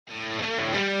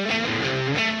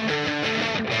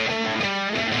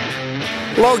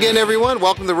Hello again, everyone.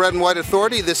 Welcome to the Red and White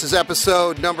Authority. This is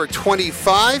episode number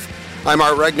 25. I'm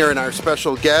Art Regner and our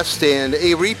special guest, and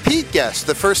a repeat guest.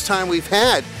 The first time we've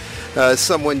had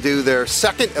someone do their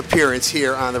second appearance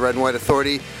here on the Red and White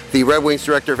Authority, the Red Wings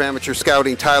Director of Amateur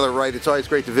Scouting, Tyler Wright. It's always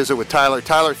great to visit with Tyler.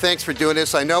 Tyler, thanks for doing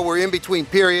this. I know we're in between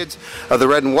periods of the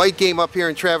Red and White game up here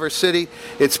in Traverse City.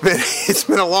 It's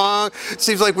been a long,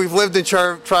 seems like we've lived in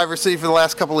Traverse City for the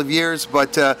last couple of years,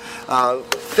 but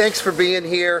thanks for being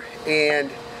here. And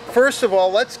first of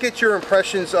all, let's get your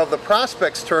impressions of the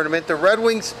Prospects Tournament. The Red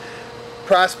Wings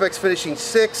prospects finishing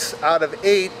 6 out of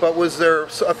 8, but was there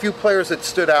a few players that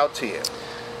stood out to you?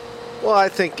 Well, I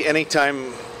think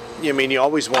anytime, you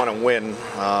always want to win.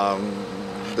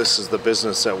 This is the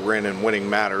business that we're in, and winning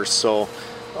matters. So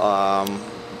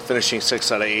finishing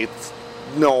 6 out of 8,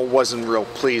 wasn't real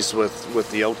pleased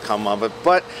with the outcome of it.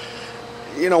 But,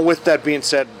 with that being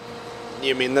said,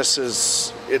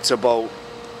 it's about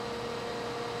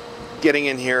getting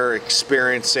in here,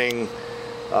 experiencing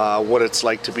what it's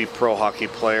like to be a pro hockey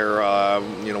player.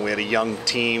 We had a young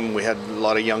team. We had a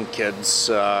lot of young kids.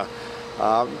 Do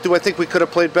I think we could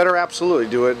have played better? Absolutely.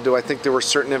 Do I think there were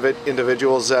certain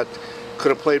individuals that could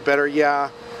have played better? Yeah.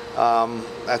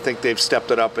 I think they've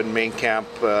stepped it up in main camp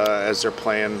as they're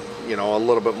playing, a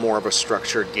little bit more of a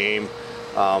structured game.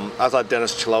 I thought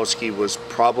Dennis Chalowski was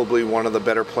probably one of the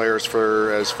better players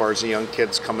as far as the young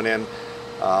kids coming in.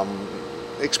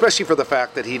 Especially for the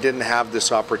fact that he didn't have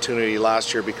this opportunity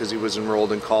last year because he was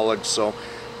enrolled in college. So,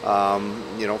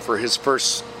 for his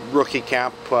first rookie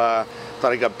camp, thought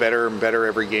he got better and better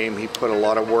every game. He put a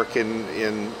lot of work in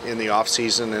the off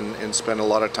season and spent a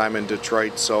lot of time in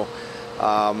Detroit. So,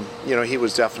 he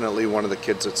was definitely one of the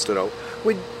kids that stood out.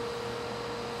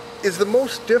 Is the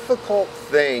most difficult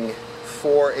thing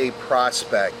for a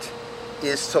prospect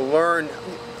is to learn?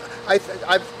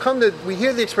 We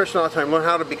hear the expression all the time, learn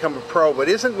how to become a pro, but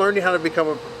isn't learning how to become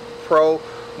a pro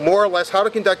more or less how to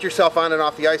conduct yourself on and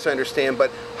off the ice, I understand,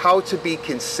 but how to be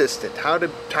consistent, how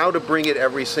to bring it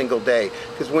every single day?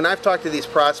 Because when I've talked to these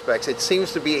prospects, it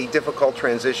seems to be a difficult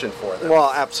transition for them.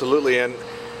 Well, absolutely, and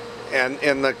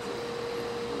the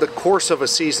course of a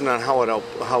season on how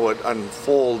it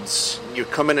unfolds, you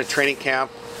come in a training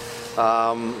camp,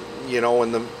 and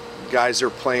the guys are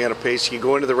playing at a pace. You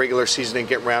go into the regular season and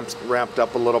get ramped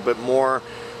up a little bit more.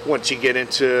 Once you get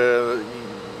into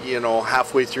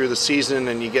halfway through the season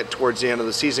and you get towards the end of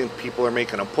the season, people are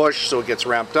making a push, so it gets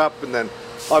ramped up, and then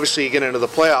obviously you get into the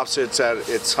playoffs, it's at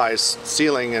its highest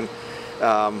ceiling, and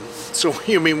so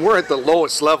we're at the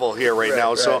lowest level here right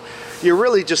now. Right. So you're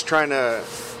really just trying to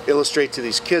illustrate to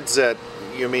these kids that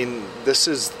this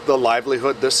is the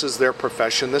livelihood, this is their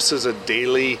profession, this is a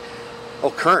daily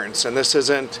occurrence, and this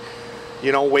isn't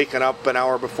waking up an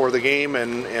hour before the game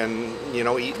and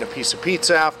eating a piece of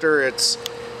pizza after. It's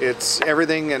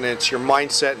everything, and it's your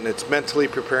mindset, and it's mentally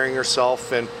preparing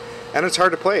yourself, and it's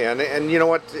hard to play. And you know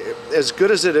what, as good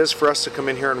as it is for us to come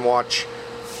in here and watch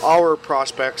our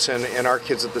prospects and our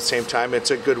kids at the same time,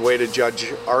 it's a good way to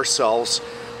judge ourselves,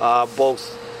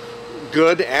 both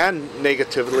good and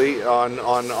negatively on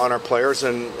our players,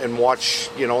 and watch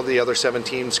the other 7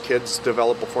 teams' kids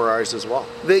develop before our eyes as well.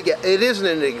 It isn't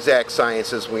an exact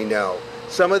science, as we know.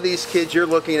 Some of these kids you're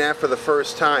looking at for the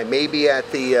first time, maybe at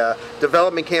the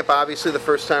development camp, obviously the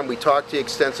first time we talked to you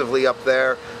extensively up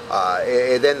there,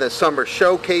 and then the summer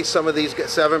showcase, some of these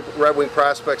 7 Red Wing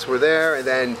prospects were there, and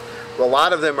then a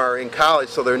lot of them are in college,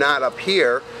 so they're not up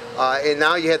here. And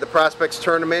now you had the Prospects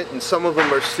Tournament, and some of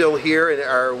them are still here, and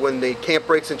are, when the camp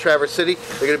breaks in Traverse City,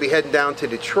 they're going to be heading down to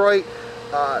Detroit.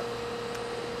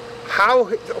 How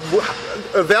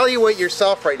evaluate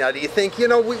yourself right now? Do you think,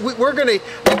 we're going to,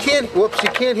 you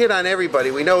can't hit on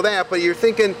everybody, we know that, but you're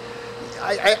thinking,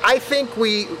 I think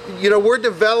we're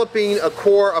developing a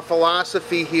core, a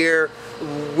philosophy here.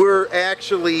 We're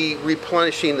actually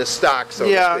replenishing the stock, so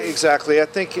to speak. Yeah, exactly. I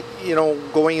think,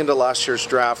 going into last year's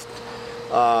draft,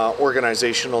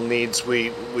 organizational needs,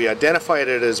 we identified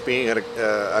it as being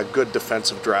a good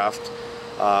defensive draft.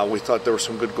 We thought there were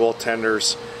some good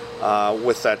goaltenders.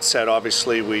 With that said,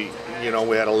 obviously we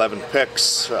had 11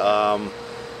 picks.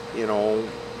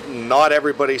 Not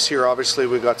everybody's here. Obviously,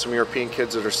 we got some European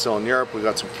kids that are still in Europe. We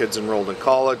got some kids enrolled in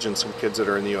college, and some kids that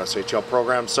are in the USHL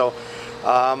program. So,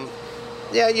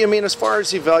 as far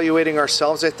as evaluating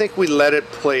ourselves, I think we let it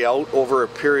play out over a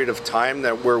period of time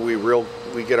where we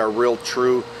get our real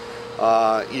true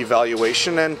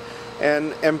evaluation,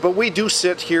 but we do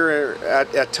sit here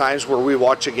at times where we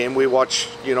watch a game. We watch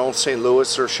St.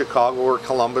 Louis or Chicago or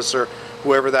Columbus or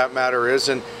whoever that matter is,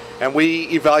 and we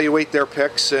evaluate their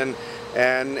picks, and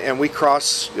and we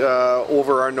cross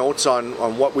over our notes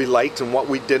on what we liked and what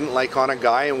we didn't like on a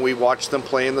guy, and we watched them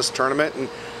play in this tournament. And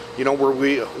were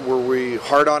we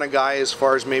hard on a guy as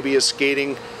far as maybe his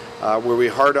skating? Were we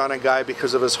hard on a guy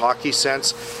because of his hockey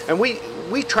sense? And we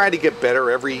try to get better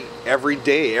every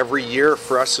day, every year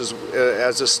for us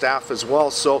as a staff as well.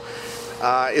 So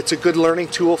it's a good learning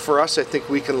tool for us. I think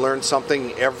we can learn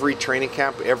something every training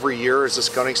camp, every year as a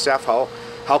scouting staff.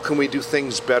 How can we do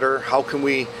things better? How can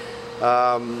we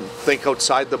think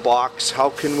outside the box? How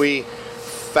can we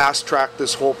fast track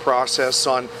this whole process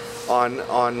on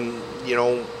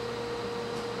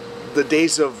the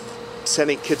days of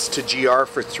sending kids to GR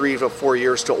for 3 to 4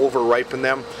 years to over-ripen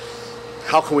them?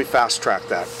 How can we fast track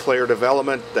that? Player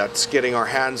development, that's getting our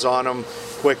hands on them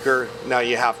quicker. Now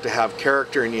you have to have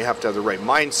character and you have to have the right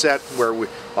mindset, where we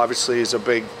obviously is a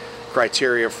big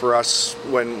criteria for us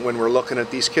when we're looking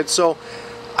at these kids. So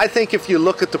I think if you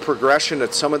look at the progression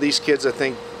at some of these kids, I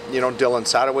think Dylan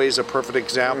Sadaway is a perfect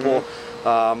example.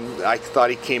 I thought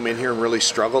he came in here and really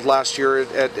struggled last year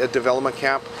at development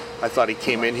camp. I thought he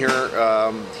came in here,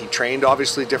 he trained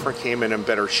obviously different, came in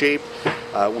better shape.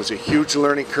 It was a huge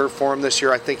learning curve for him this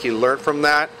year. I think he learned from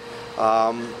that.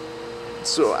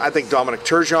 So I think Dominic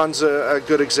Turgeon's a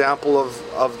good example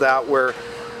of that, where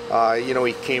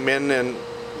he came in and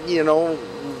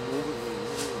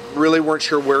really weren't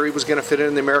sure where he was going to fit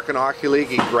in the American Hockey League.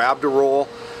 He grabbed a role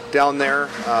down there,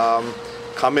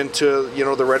 come into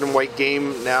the red and white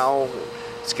game now.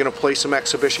 He's going to play some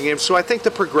exhibition games. So I think the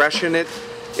progression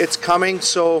it's coming.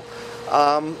 So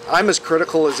I'm as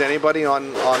critical as anybody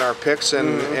on our picks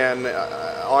and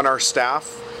on our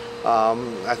staff.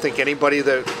 I think anybody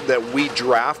that we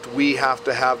draft, we have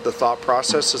to have the thought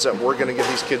process is that we're going to give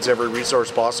these kids every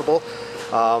resource possible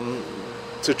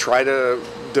to try to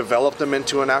develop them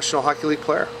into a National Hockey League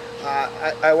player.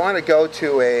 I want to go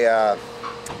to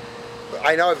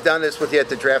I know I've done this with you at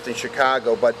the draft in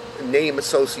Chicago, but name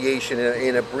association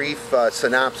in a brief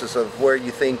synopsis of where you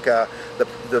think the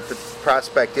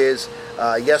prospect is.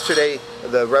 Yesterday,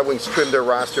 the Red Wings trimmed their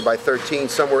roster by 13.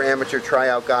 Some were amateur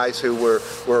tryout guys who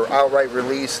were outright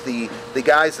released. The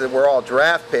guys that were all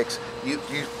draft picks, you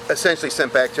essentially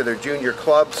sent back to their junior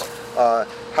clubs.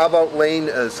 How about Lane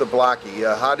Zablocki?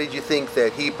 How did you think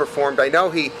that he performed? I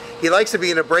know he likes to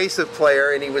be an abrasive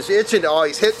player, and he was itching to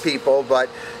always hit people, but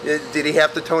did he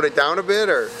have to tone it down a bit,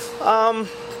 or?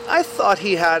 I thought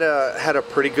he had a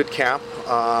pretty good camp.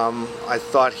 I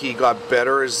thought he got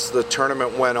better as the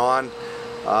tournament went on.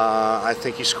 I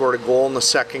think he scored a goal in the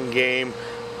second game.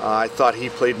 I thought he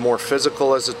played more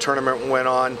physical as the tournament went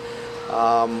on.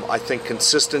 I think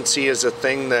consistency is a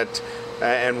thing that,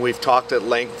 and we've talked at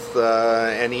length,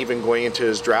 and even going into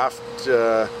his draft,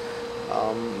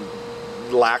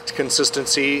 lacked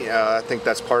consistency. I think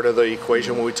that's part of the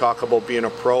equation when we talk about being a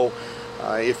pro.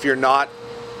 If you're not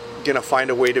going to find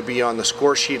a way to be on the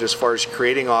score sheet as far as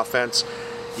creating offense,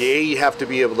 you have to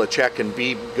be able to check, and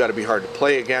B, got to be hard to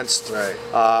play against. Right.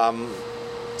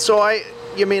 So I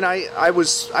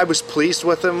was pleased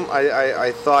with him.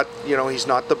 I thought he's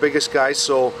not the biggest guy,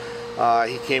 so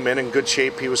he came in good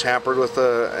shape. He was hampered with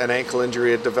an ankle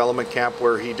injury at development camp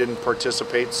where he didn't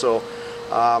participate. So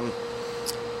for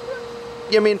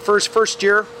his first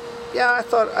year, yeah,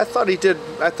 I thought he did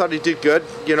good.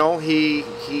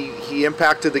 He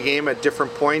impacted the game at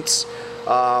different points.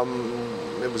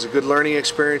 It was a good learning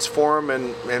experience for him,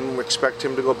 and we expect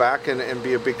him to go back and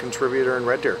be a big contributor in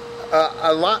Red Deer.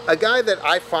 A guy that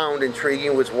I found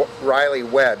intriguing was Riley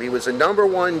Webb. He was a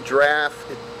 #1 draft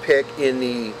pick in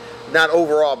the, not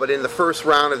overall, but in the first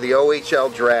round of the OHL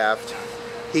draft.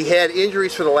 He had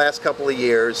injuries for the last couple of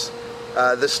years.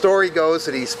 The story goes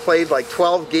that he's played like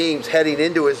 12 games heading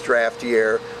into his draft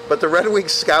year, but the Red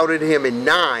Wings scouted him in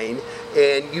 9,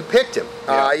 and you picked him.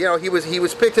 Yeah. He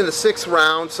was picked in the 6th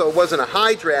round, so it wasn't a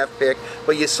high draft pick,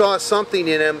 but you saw something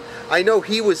in him. I know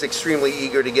he was extremely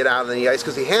eager to get out on the ice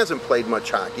because he hasn't played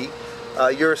much hockey.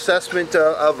 Your assessment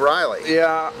of Riley?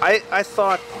 Yeah, I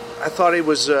thought he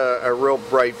was a real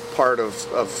bright part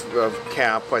of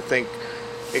camp. I think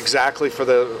exactly for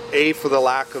the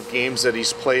lack of games that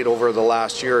he's played over the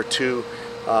last year or two,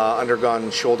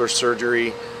 undergone shoulder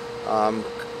surgery.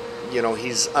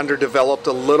 He's underdeveloped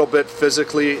a little bit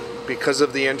physically because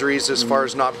of the injuries, as far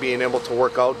as not being able to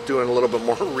work out, doing a little bit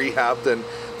more rehab than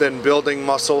building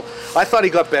muscle. I thought he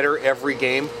got better every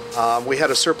game. We had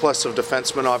a surplus of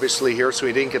defensemen obviously here, so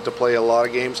he didn't get to play a lot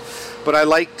of games. But I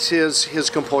liked his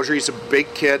composure. He's a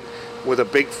big kid with a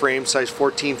big frame, size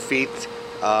 14 feet.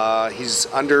 He's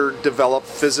underdeveloped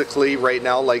physically right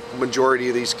now, like majority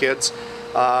of these kids.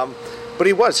 But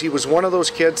he was one of those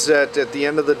kids that at the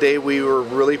end of the day we were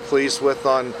really pleased with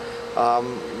on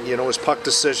You know, his puck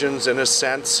decisions and his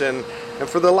sense, and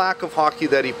for the lack of hockey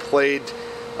that he played.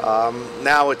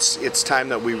 Now it's time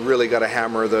that we really got to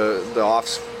hammer the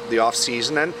off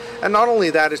season, and not only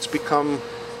that, it's become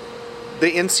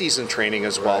the in-season training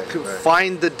as well. Right, right.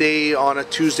 Find the day on a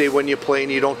Tuesday when you play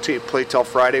and you don't play till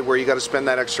Friday, where you got to spend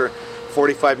that extra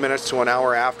 45 minutes to an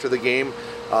hour after the game.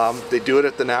 They do it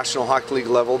at the National Hockey League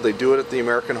level. They do it at the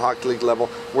American Hockey League level.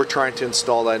 We're trying to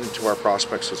install that into our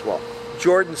prospects as well.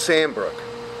 Jordan Sandbrook.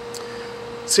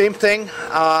 Same thing.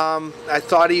 I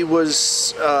thought he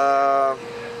was.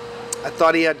 I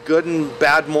thought he had good and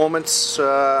bad moments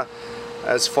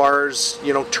as far as,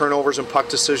 you know, turnovers and puck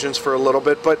decisions for a little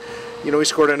bit, but you know, he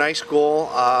scored a nice goal.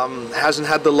 Hasn't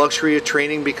had the luxury of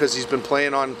training because he's been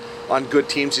playing on good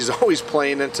teams. He's always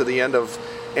playing into the end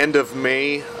of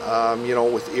May. You know,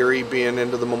 with Erie being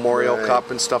into the Memorial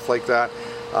Cup and stuff like that.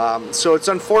 So it's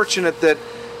unfortunate that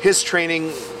his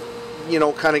training, you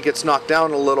know, kind of gets knocked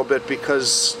down a little bit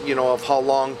because, you know, of how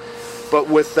long. But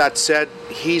with that said,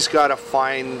 he's got to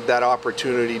find that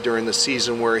opportunity during the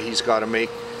season where he's got to make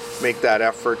that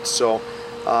effort. So,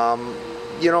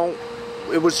 you know,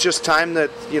 it was just time that,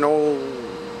 you know,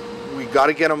 we got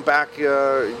to get him back,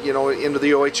 you know, into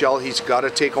the OHL. He's got to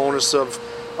take onus of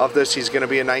this. He's going to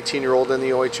be a 19-year-old in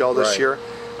the OHL this year.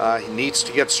 He needs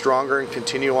to get stronger and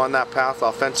continue on that path.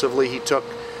 Offensively, he took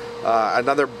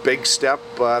another big step.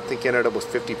 I think he ended up with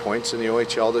 50 points in the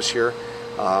OHL this year.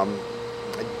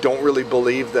 I don't really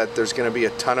believe that there's going to be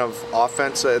a ton of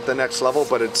offense at the next level,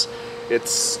 but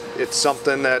it's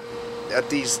something that at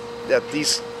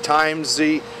these times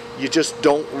you just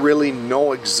don't really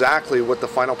know exactly what the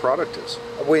final product is.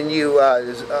 When you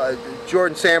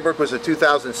Jordan Sandbrook was a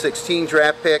 2016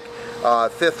 draft pick,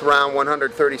 5th round,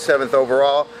 137th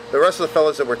overall. The rest of the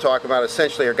fellas that we're talking about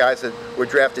essentially are guys that were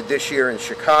drafted this year in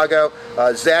Chicago.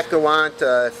 Zach Gallant,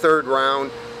 3rd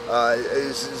round.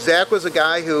 Zach was a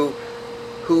guy who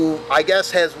I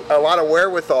guess has a lot of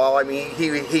wherewithal. I mean,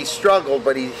 he struggled,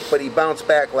 but he bounced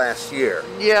back last year.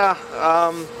 Yeah,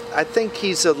 I think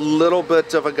he's a little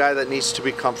bit of a guy that needs to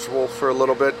be comfortable for a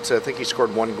little bit. I think he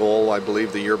scored 1 goal, I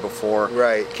believe, the year before.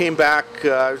 Right. Came back. It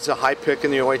was a high pick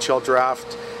in the OHL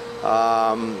draft.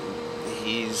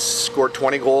 He's scored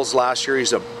 20 goals last year.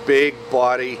 He's a big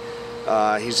body.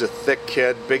 He's a thick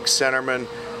kid, big centerman.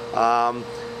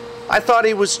 I thought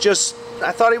he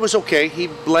was okay. He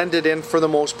blended in for the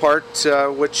most part,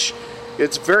 which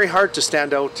it's very hard to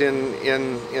stand out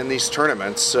in these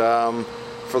tournaments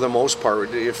for the most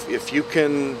part. If you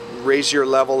can raise your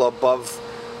level above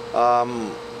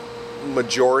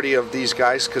majority of these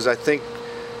guys, because I think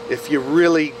if you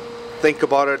really think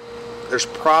about it, there's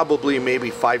probably maybe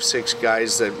 5-6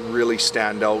 guys that really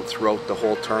stand out throughout the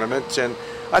whole tournament, and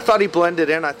I thought he blended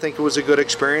in. I think it was a good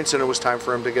experience, and it was time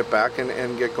for him to get back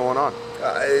and get going on.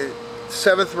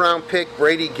 7th round pick,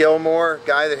 Brady Gilmore,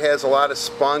 guy that has a lot of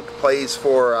spunk, plays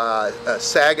for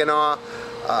Saginaw.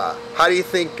 How do you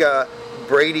think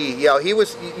Brady? You know, he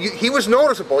was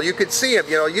noticeable. You could see him.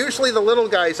 You know, usually the little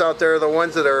guys out there are the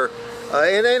ones that are,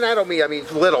 and I don't mean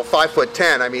little,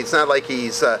 5'10". I mean, it's not like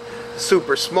he's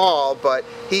super small, but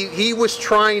he was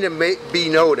trying to be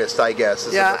noticed, I guess.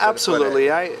 Yeah,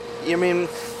 absolutely. I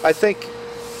think.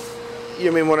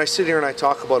 When I sit here and I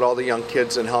talk about all the young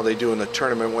kids and how they do in the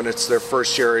tournament when it's their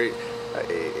first year,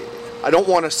 I don't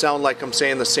want to sound like I'm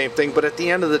saying the same thing, but at the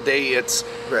end of the day,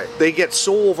 they get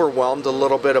so overwhelmed a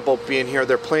little bit about being here.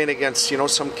 They're playing against, you know,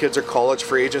 some kids are college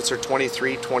free agents, are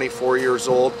 23, 24 years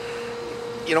old.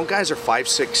 You know, guys are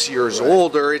 5-6 years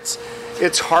older. It's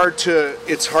hard to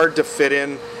fit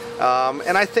in,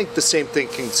 and I think the same thing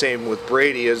can say with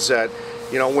Brady is that,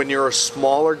 you know, when you're a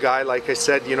smaller guy, like I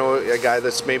said, you know, a guy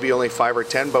that's maybe only 5 or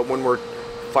 10, but when we're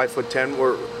 5'10",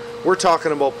 we're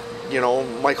talking about, you know,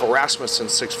 Michael Rasmussen,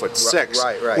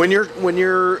 6'6". Right. When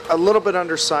you're a little bit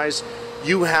undersized,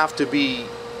 you got to be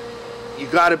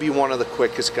one of the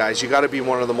quickest guys. You got to be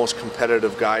one of the most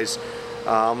competitive guys,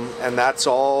 and that's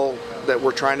all that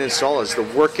we're trying to install is the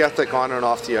work ethic on and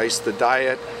off the ice, the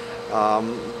diet,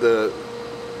 the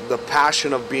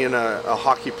passion of being a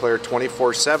hockey player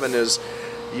 24/7 is.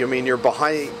 You're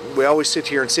behind. We always sit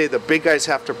here and say the big guys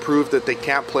have to prove that they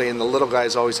can't play, and the little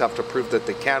guys always have to prove that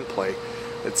they can play.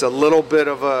 It's a little bit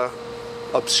of a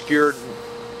obscured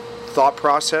thought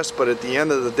process, but at the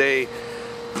end of the day,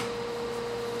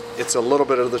 it's a little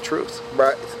bit of the truth.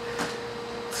 Right.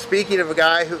 Speaking of a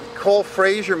guy Cole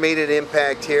Frazier made an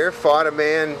impact here, fought a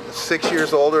man 6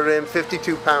 years older than him,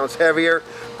 52 pounds heavier.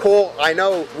 Cole, I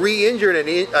know, re-injured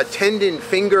a tendon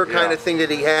finger kind of thing that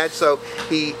he had, so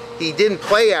he didn't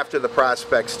play after the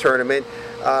Prospects tournament.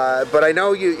 But I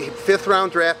know you 5th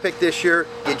round draft pick this year.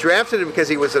 You drafted him because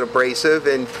he was an abrasive,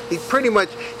 and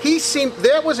he seemed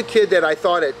that was a kid that I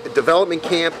thought at development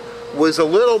camp was a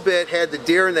little bit had the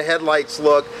deer in the headlights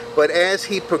look, but as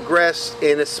he progressed,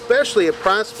 and especially a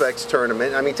prospects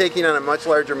tournament, I mean, taking on a much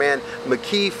larger man,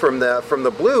 McKee from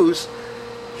the Blues,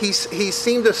 he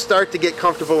seemed to start to get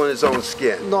comfortable in his own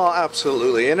skin. No,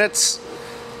 absolutely, and it's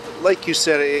like you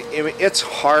said, it's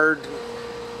hard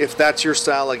if that's your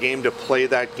style of game to play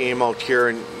that game out here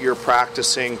and you're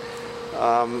practicing.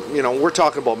 We're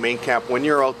talking about main camp when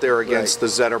you're out there against the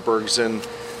Zetterbergs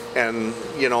and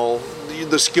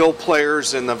the skill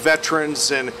players and the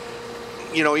veterans, and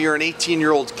you're an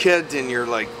 18-year-old kid and you're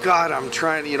like, God, I'm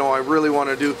trying, I really want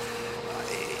to do.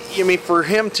 For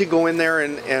him to go in there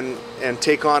and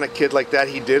take on a kid like that,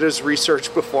 he did his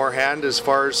research beforehand as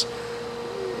far as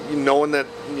knowing that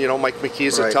Mike McKee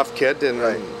is a tough kid,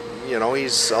 and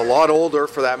he's a lot older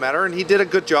for that matter, and he did a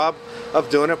good job of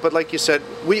doing it. But like you said,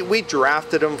 we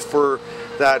drafted him for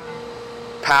that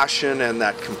passion and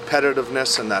that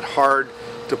competitiveness and that hard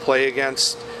to play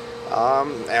against,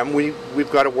 and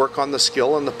we've got to work on the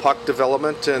skill and the puck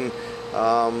development and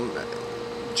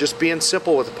just being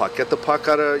simple with the puck. Get the puck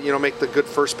out of, make the good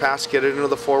first pass, get it into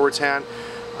the forward's hand,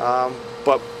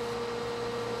 but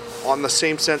on the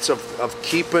same sense of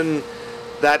keeping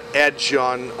that edge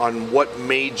on what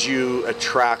made you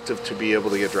attractive to be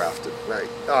able to get drafted. Right.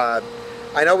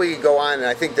 I know we can go on, and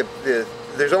I think that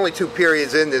there's only 2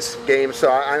 periods in this game,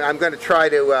 so I'm going to try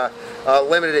to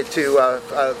limit it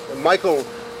to Michael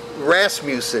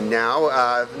Rasmussen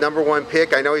now, number 1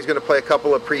 pick. I know he's going to play a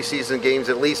couple of preseason games,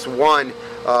 at least one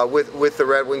with the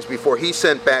Red Wings before he's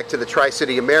sent back to the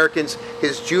Tri-City Americans,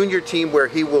 his junior team, where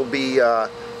he will be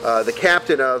the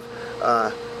captain of.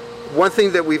 One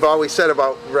thing that we've always said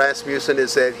about Rasmussen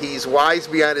is that he's wise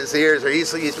beyond his years, or I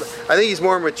think he's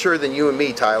more mature than you and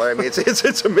me, Tyler. I mean,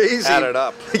 it's amazing. Add it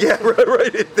up. Yeah,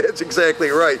 right. That's exactly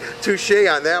right. Touche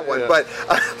on that one. Yeah. But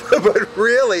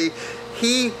really,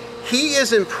 he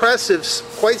is impressive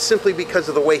quite simply because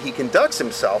of the way he conducts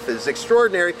himself is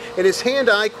extraordinary, and his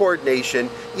hand-eye coordination,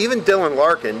 even Dylan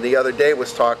Larkin the other day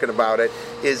was talking about it,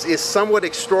 is somewhat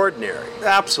extraordinary.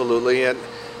 Absolutely, and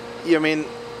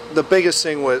the biggest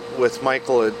thing with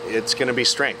Michael, it's going to be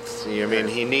strength.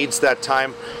 He needs that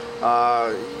time.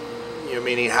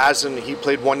 He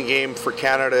played 1 game for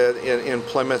Canada in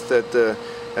Plymouth at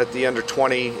the under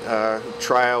 20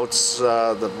 tryouts.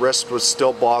 The wrist was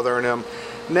still bothering him.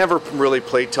 Never really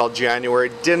played till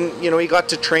January. He got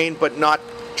to train, but not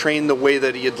train the way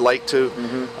that he'd like to.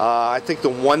 Mm-hmm. I think the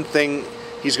one thing,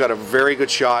 he's got a very good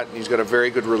shot, and he's got a very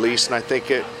good release, and I think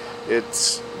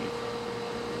it's.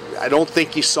 I don't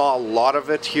think he saw a lot of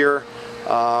it here.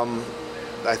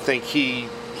 I think he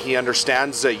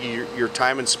understands that your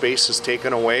time and space is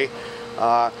taken away.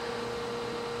 But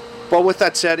with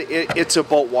that said, it's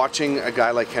about watching a guy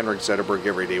like Henrik Zetterberg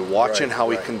every day, watching how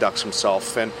he conducts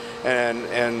himself, and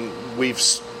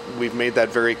we've made that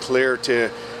very clear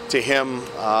to him.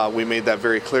 We made that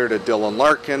very clear to Dylan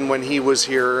Larkin when he was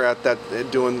here at that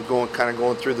going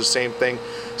through the same thing.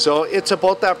 So it's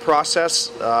about that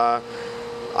process.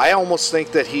 I almost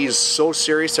think that he's so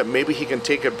serious that maybe he can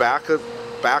take it back a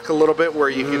little bit, where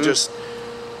you can just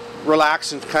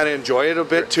relax and kind of enjoy it a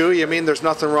bit too. There's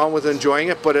nothing wrong with enjoying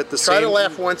it, but at the same try to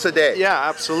laugh once a day. Yeah,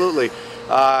 absolutely.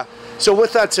 So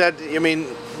with that said,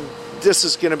 this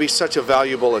is going to be such a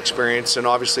valuable experience, and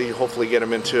obviously, hopefully, get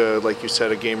him into, like you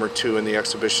said, a game or 2 in the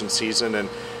exhibition season,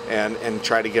 and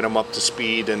try to get him up to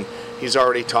speed. And he's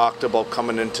already talked about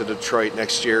coming into Detroit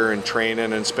next year and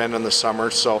training and spending the summer.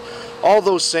 So all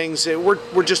those things,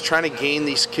 we're just trying to gain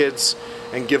these kids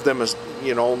and give them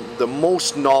the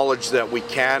most knowledge that we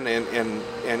can, and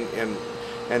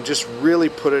just really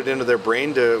put it into their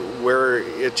brain to where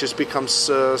it just becomes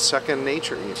second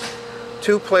nature.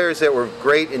 2 players that were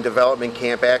great in development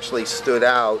camp actually stood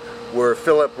out were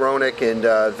Philip Roenick and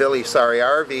Vili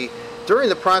Saariarvi. During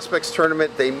the prospects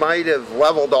tournament, they might have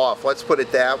leveled off. Let's put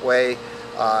it that way.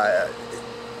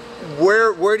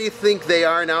 Where do you think they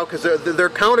are now? Because they're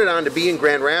counted on to be in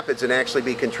Grand Rapids and actually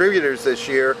be contributors this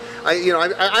year. I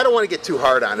don't want to get too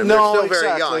hard on them. No, they're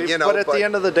still exactly. very young. But at the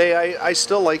end of the day, I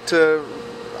still like to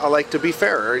be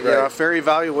fair. A fair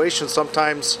evaluation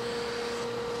sometimes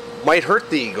might hurt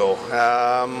the ego.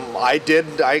 I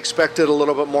expected a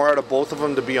little bit more out of both of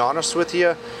them, to be honest with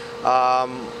you.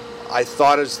 I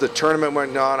thought as the tournament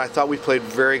went on, I thought we played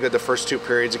very good the first 2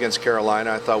 periods against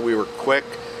Carolina. I thought we were quick.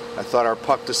 I thought our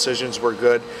puck decisions were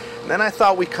good. And then I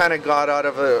thought we kind of got out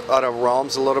of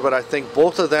realms a little bit. I think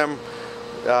both of them,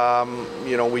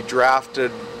 we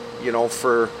drafted,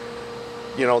 for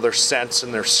their sense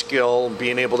and their skill,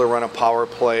 being able to run a power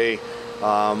play.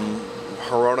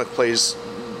 Hronek plays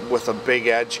with a big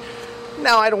edge.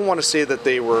 Now, I don't want to say that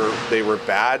they were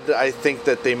bad. I think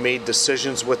that they made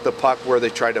decisions with the puck where they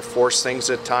tried to force things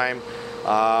at time.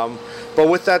 But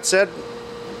with that said,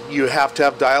 you have to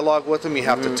have dialogue with them. You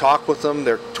have to talk with them.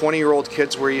 They're 20-year-old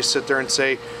kids where you sit there and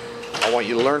say, I want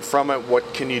you to learn from it.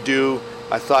 What can you do?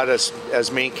 I thought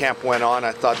as main camp went on,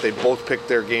 I thought they both picked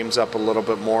their games up a little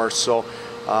bit more. So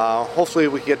hopefully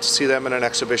we get to see them in an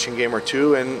exhibition game or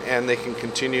two, and they can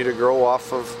continue to grow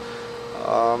off of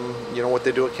what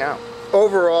they do at camp.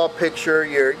 Overall picture,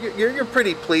 you're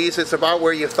pretty pleased. It's about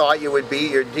where you thought you would be.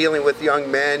 You're dealing with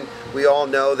young men. We all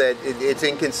know that it's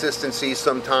inconsistencies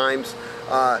sometimes.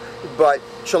 But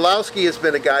Cholowski has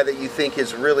been a guy that you think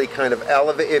is really kind of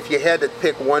elevated. If you had to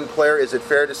pick one player, is it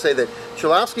fair to say that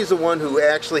Cholowski is the one who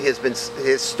actually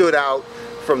has stood out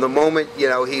from the moment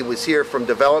he was here, from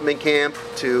development camp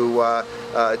to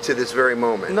this very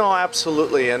moment? No,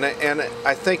 absolutely, and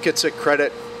I think it's a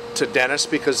credit to Dennis,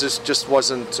 because this just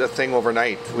wasn't a thing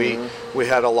overnight. We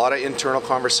had a lot of internal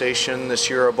conversation this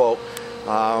year about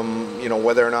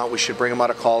whether or not we should bring him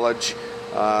out of college.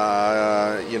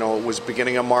 It was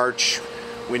beginning of March.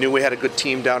 We knew we had a good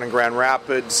team down in Grand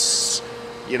Rapids.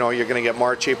 You're going to get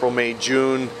March, April, May,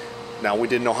 June. Now, we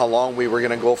didn't know how long we were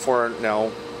going to go for.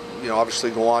 Now,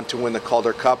 obviously go on to win the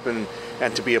Calder Cup and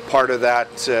to be a part of that.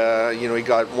 He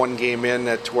got one game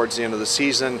in towards the end of the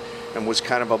season and was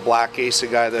kind of a black ace, a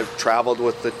guy that traveled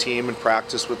with the team and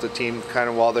practiced with the team kind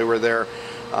of while they were there,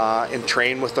 and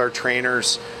trained with our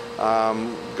trainers.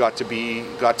 Got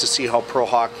to see how pro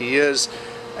hockey is,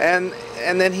 and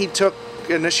then he took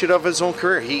initiative of his own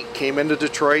career. He came into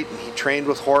Detroit and he trained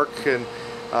with Hork and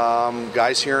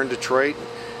guys here in Detroit.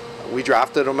 We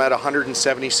drafted him at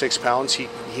 176 pounds.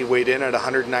 He weighed in at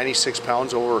 196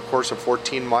 pounds over a course of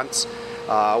 14 months,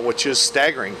 which is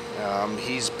staggering.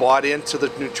 He's bought into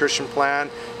the nutrition plan.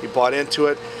 He bought into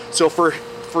it. So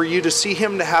for you to see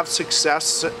him to have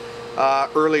success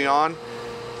early on,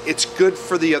 it's good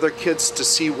for the other kids to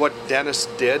see what Dennis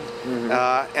did,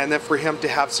 and then for him to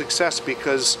have success,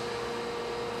 because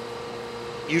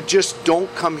you just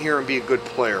don't come here and be a good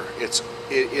player.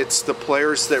 It's the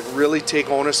players that really take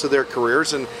onus of their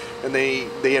careers, and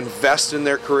they invest in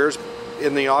their careers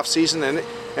in the off season,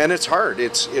 and it's hard.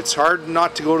 It's hard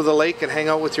not to go to the lake and hang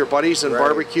out with your buddies and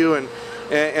barbecue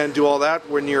and do all that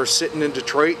when you're sitting in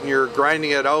Detroit and you're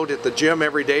grinding it out at the gym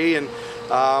every day, and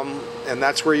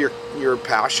that's where your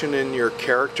passion and your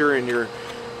character and your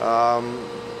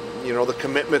the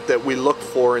commitment that we look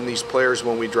for in these players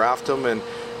when we draft them. And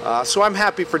so I'm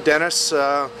happy for Dennis.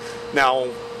 Now,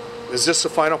 is this the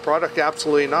final product?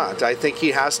 Absolutely not. I think he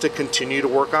has to continue to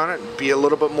work on it, be a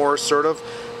little bit more assertive,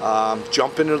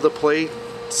 jump into the play,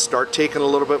 start taking a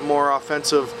little bit more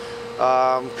offensive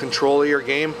control of your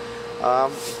game.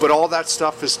 But all that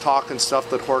stuff is talk and stuff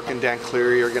that Hork and Dan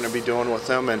Cleary are going to be doing with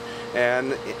him, and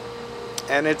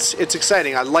it's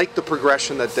exciting. I like the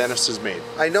progression that Dennis has made.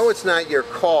 I know it's not your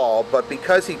call, but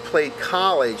because he played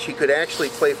college, he could actually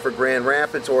play for Grand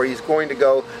Rapids, or he's going to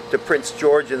go to Prince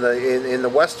George in the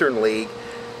Western League.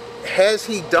 Has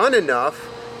he done enough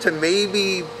to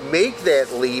maybe make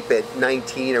that leap at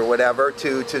 19 or whatever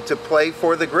to play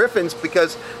for the Griffins,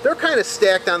 because they're kind of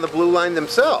stacked on the blue line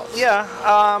themselves?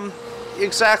 Yeah,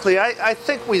 exactly. I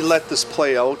think we let this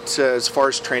play out as far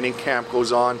as training camp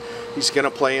goes on. He's going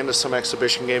to play into some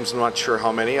exhibition games. I'm not sure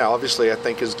how many. Obviously, I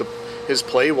think his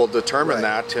play will determine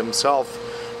that himself.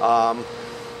 I'm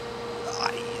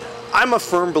a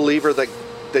firm believer that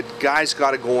guys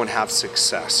got to go and have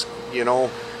success.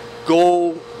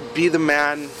 Go be the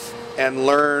man and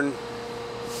learn.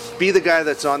 Be the guy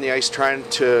that's on the ice trying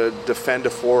to defend a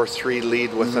 4-3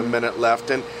 lead with a minute left.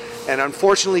 And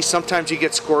unfortunately, sometimes you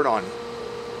get scored on.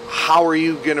 How are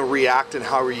you going to react, and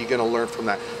how are you going to learn from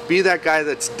that? Be that guy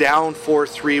that's down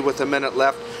 4-3 with a minute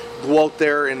left. Go out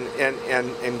there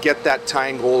and get that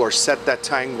tying goal, or set that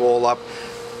tying goal up.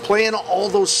 Play in all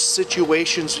those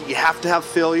situations. You have to have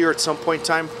failure at some point in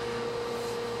time,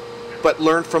 but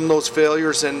learn from those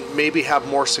failures and maybe have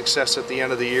more success at the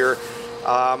end of the year.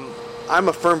 I'm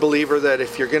a firm believer that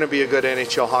if you're going to be a good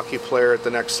NHL hockey player at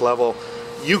the next level,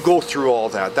 you go through all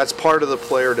that. That's part of the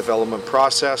player development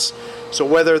process. So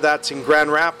whether that's in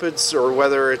Grand Rapids or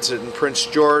whether it's in Prince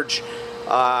George,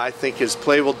 I think his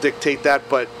play will dictate that.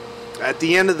 But at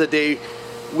the end of the day,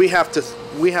 we have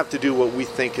to do what we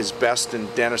think is best in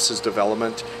Dennis's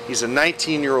development. He's a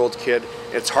 19-year-old kid.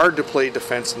 It's hard to play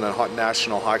defense in the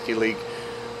National Hockey League.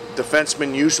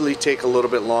 Defensemen usually take a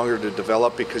little bit longer to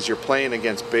develop because you're playing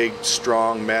against big,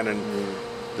 strong men, and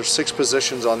there's 6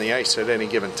 positions on the ice at any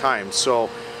given time. So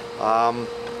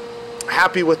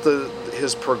Happy with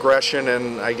his progression,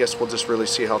 and I guess we'll just really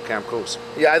see how camp goes.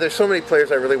 Yeah, there's so many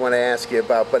players I really want to ask you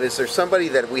about, but is there somebody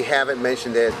that we haven't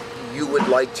mentioned that you would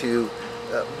like to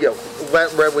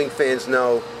let Red Wing fans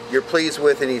know you're pleased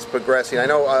with and he's progressing? I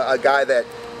know a guy that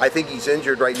I think he's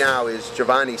injured right now is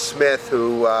Giovanni Smith,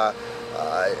 who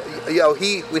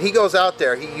when he goes out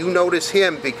there, you notice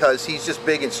him because he's just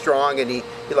big and strong, and he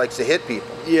likes to hit people.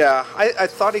 Yeah, I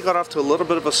thought he got off to a little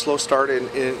bit of a slow start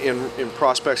in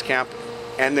prospects camp,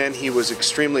 and then he was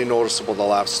extremely noticeable the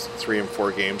last 3 and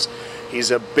 4 games.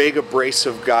 He's a big,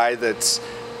 abrasive guy that's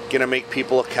going to make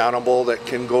people accountable, that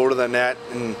can go to the net,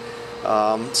 and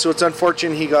so it's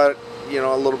unfortunate he got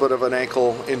a little bit of an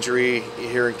ankle injury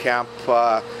here in camp.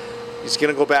 He's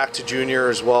going to go back to junior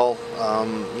as well.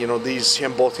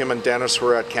 Both him and Dennis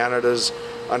were at Canada's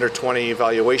under-20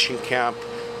 evaluation camp.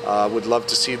 Would love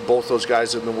to see both those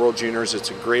guys in the World Juniors.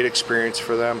 It's a great experience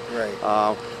for them. Right.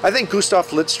 I think Gustav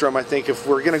Lidstrom, if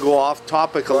we're going to go off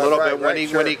topic a little bit,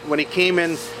 when he came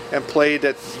in and played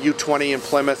at U20 in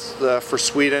Plymouth for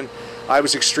Sweden, I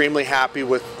was extremely happy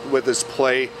with his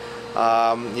play.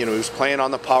 He was playing on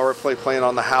the power play, playing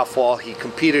on the half wall. He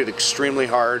competed extremely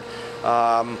hard.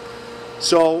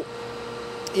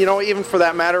 Even for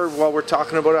that matter, while we're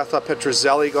talking about it, I thought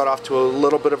Petrozelli got off to a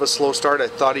little bit of a slow start. I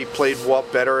thought he played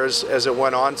better as it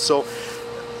went on. So,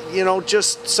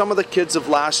 just some of the kids of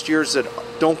last year's that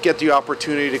don't get the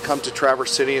opportunity to come to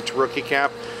Traverse City into rookie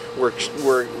camp,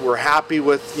 we're happy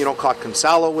with,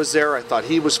 Kotkonsalo was there. I thought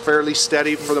he was fairly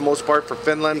steady for the most part for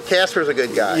Finland. Casper's a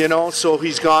good guy. So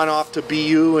he's gone off to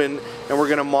BU, and we're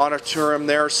going to monitor him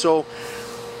there. So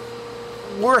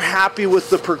we're happy with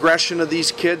the progression of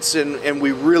these kids, and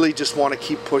we really just want to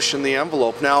keep pushing the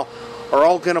envelope. Now, are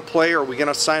all going to play? Are we going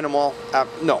to sign them all?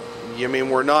 No.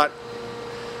 We're not.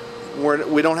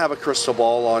 We don't have a crystal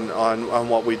ball on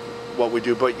what we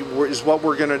do. But what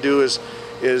we're going to do is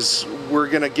we're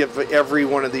going to give every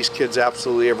one of these kids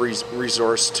absolutely every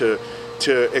resource to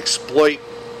exploit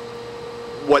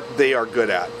what they are good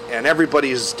at. And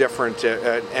everybody is different,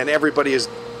 and everybody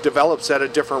develops at a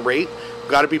different rate. We've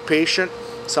got to be patient.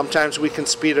 Sometimes we can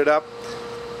speed it up,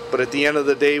 but at the end of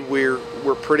the day, we're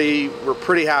pretty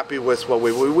happy with what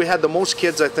we had the most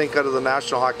kids, I think, out of the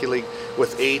National Hockey League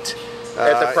with 8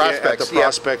 at the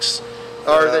prospects,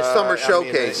 or the summer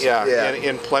showcase.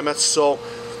 In Plymouth. So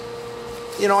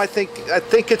I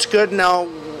think it's good. Now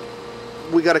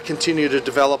we got to continue to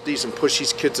develop these and push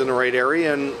these kids in the right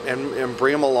area and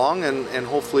bring them along, and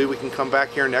hopefully we can come back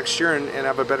here next year and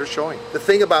have a better showing. The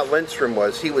thing about Lindstrom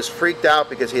was he was freaked out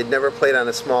because he had never played on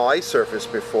a small ice surface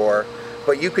before,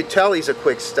 but you could tell he's a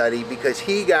quick study because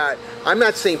he got, I'm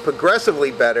not saying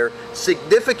progressively better,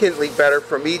 significantly better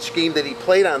from each game that he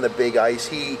played on the big ice.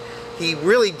 He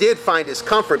really did find his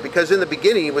comfort, because in the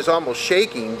beginning he was almost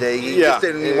shaking. He just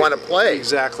didn't want to play.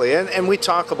 Exactly. And we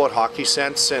talk about hockey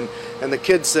sense, and the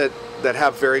kids that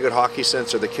have very good hockey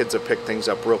sense are the kids that pick things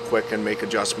up real quick and make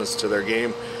adjustments to their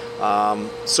game.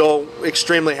 So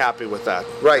extremely happy with that.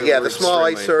 Right, yeah, the small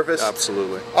ice surface.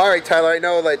 Absolutely. All right, Tyler, I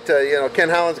know that Ken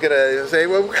Holland's going to say,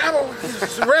 well, come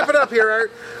on, wrap it up here,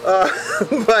 Art.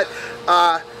 But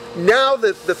now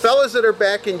the fellas that are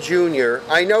back in junior,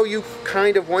 I know you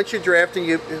kind of, once you're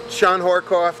drafting, Sean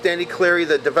Horkoff, Danny Cleary,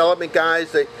 the development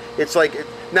guys, it's like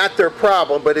not their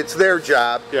problem, but it's their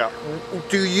job. Yeah.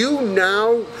 Do you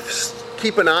now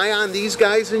keep an eye on these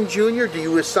guys in junior? Do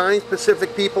you assign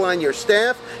specific people on your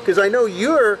staff? Because I know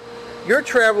you're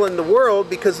traveling the world,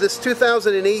 because this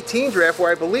 2018 draft, where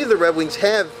I believe the Red Wings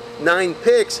have 9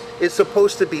 picks, is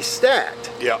supposed to be stacked.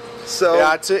 Yeah. So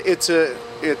yeah,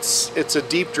 it's a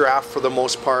deep draft for the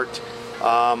most part.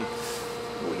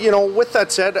 With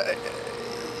that said,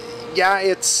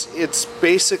 it's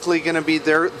basically going to be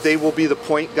they will be the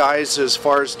point guys as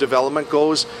far as development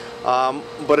goes.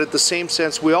 But at the same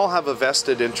sense, we all have a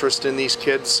vested interest in these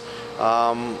kids.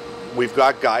 We've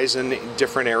got guys in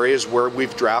different areas where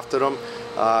we've drafted them.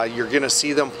 You're going to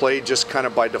see them play just kind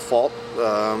of by default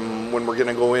when we're going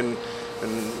to go in.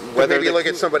 And whether maybe look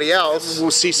at somebody else, we'll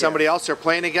see somebody else they're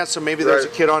playing against, or maybe there's a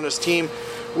kid on his team.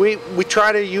 We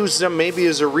try to use them maybe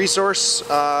as a resource.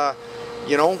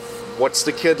 What's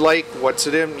the kid like? What's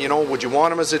it in? Would you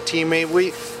want him as a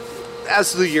teammate?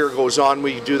 As the year goes on,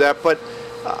 we do that. But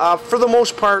for the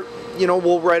most part,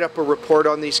 we'll write up a report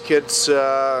on these kids.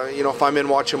 If I'm in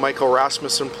watching Michael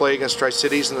Rasmussen play against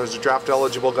Tri-Cities and there's a draft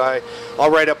eligible guy,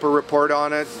 I'll write up a report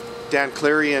on it. Dan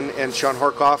Cleary and Sean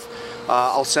Horkoff.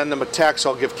 I'll send them a text.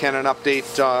 I'll give Ken an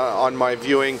update on my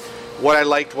viewing, what I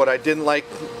liked, what I didn't like,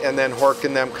 and then Hork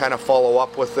and them kind of follow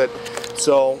up with it.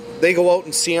 So they go out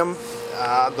and see them.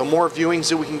 the more viewings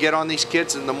that we can get on these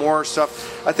kids and the more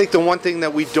stuff. I think the one thing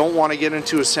that we don't want to get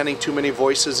into is sending too many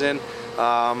voices in.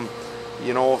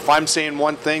 You know, if I'm saying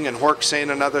one thing and Hork's saying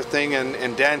another thing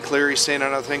and Dan Cleary's saying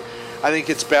another thing, I think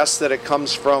it's best that it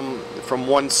comes from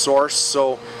one source.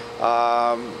 So,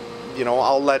 you know,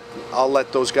 I'll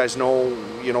let those guys know,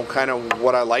 you know, kind of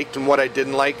what I liked and what I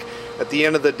didn't like. At the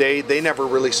end of the day, they never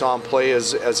really saw him play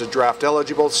as a draft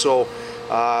eligible, so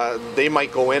they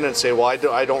might go in and say, well,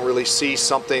 I don't really see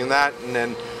something in that, and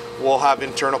then we'll have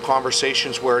internal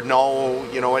conversations where, no,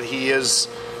 you know what, he is,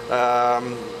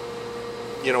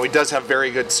 you know, he does have very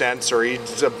good sense, or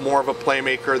he's more of a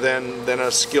playmaker than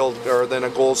a skilled or than a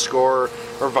goal scorer,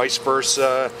 or vice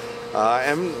versa,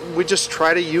 and we just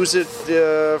try to use it,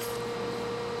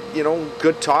 you know,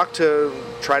 good talk to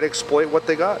try to exploit what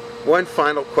they got. One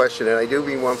final question, and I do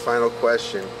mean one final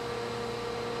question.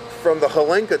 From the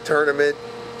Halenka tournament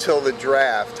till the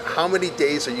draft, how many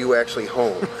days are you actually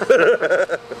home?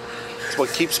 It's what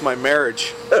keeps my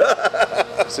marriage.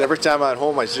 So every time I'm at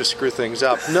home, I just screw things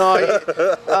up. No,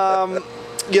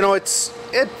 you know, it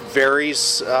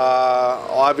varies.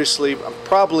 Obviously, I'm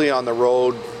probably on the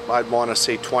road, I'd want to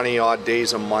say 20 odd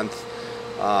days a month.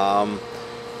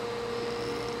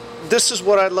 This is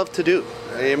what I'd love to do.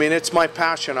 I mean, it's my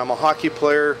passion. I'm a hockey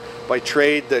player by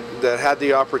trade that had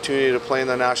the opportunity to play in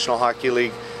the National Hockey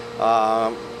League.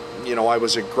 You know, I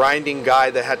was a grinding guy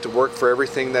that had to work for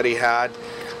everything that he had.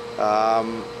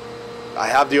 I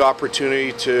have the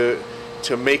opportunity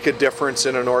to make a difference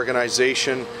in an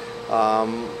organization.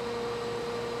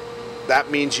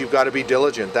 That means you've got to be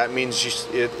diligent. That means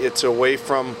it's away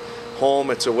from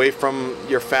home. It's away from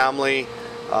your family.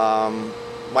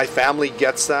 My family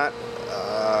gets that.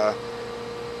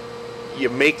 You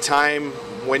make time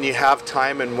when you have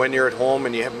time and when you're at home,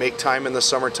 and you make time in the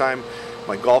summertime.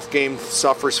 My golf game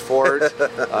suffers for it.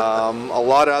 A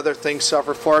lot of other things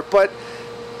suffer for it, but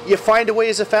you find a way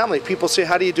as a family. People say,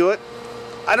 how do you do it?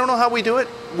 I don't know how we do it.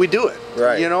 We do it.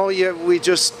 Right. You know, we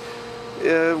just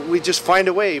find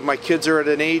a way. My kids are at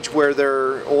an age where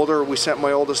they're older. We sent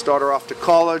my oldest daughter off to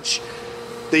college.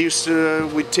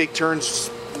 We'd take turns.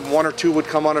 One or two would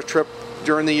come on a trip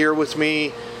during the year with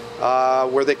me,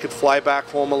 where they could fly back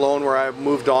home alone where I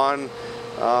moved on.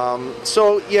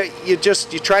 So yeah, you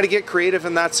try to get creative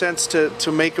in that sense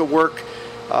to make it work.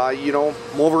 You know,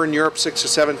 I'm over in Europe 6 or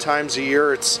 7 times a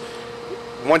year.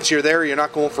 Once you're there, you're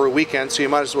not going for a weekend, so you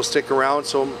might as well stick around.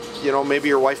 So, you know, maybe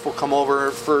your wife will come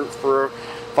over for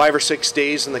 5 or 6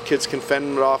 days, and the kids can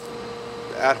fend it off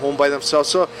at home by themselves.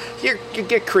 So you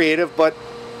get creative, but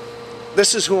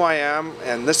this is who I am,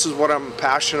 and this is what I'm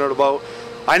passionate about.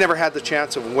 I never had the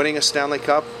chance of winning a Stanley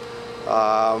Cup.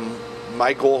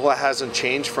 My goal hasn't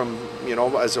changed from, you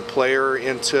know, as a player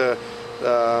into,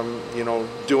 you know,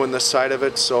 doing this side of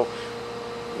it. So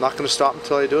I'm not going to stop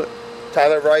until I do it.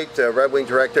 Tyler Wright, Red Wing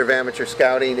Director of Amateur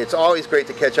Scouting. It's always great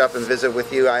to catch up and visit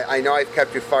with you. I know I've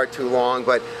kept you far too long,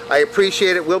 but I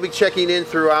appreciate it. We'll be checking in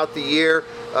throughout the year.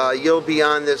 You'll be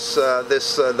on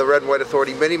the Red and White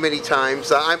Authority many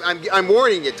times. I'm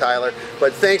warning you, Tyler,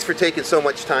 but thanks for taking so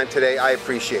much time today. I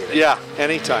appreciate it. Yeah,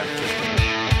 anytime.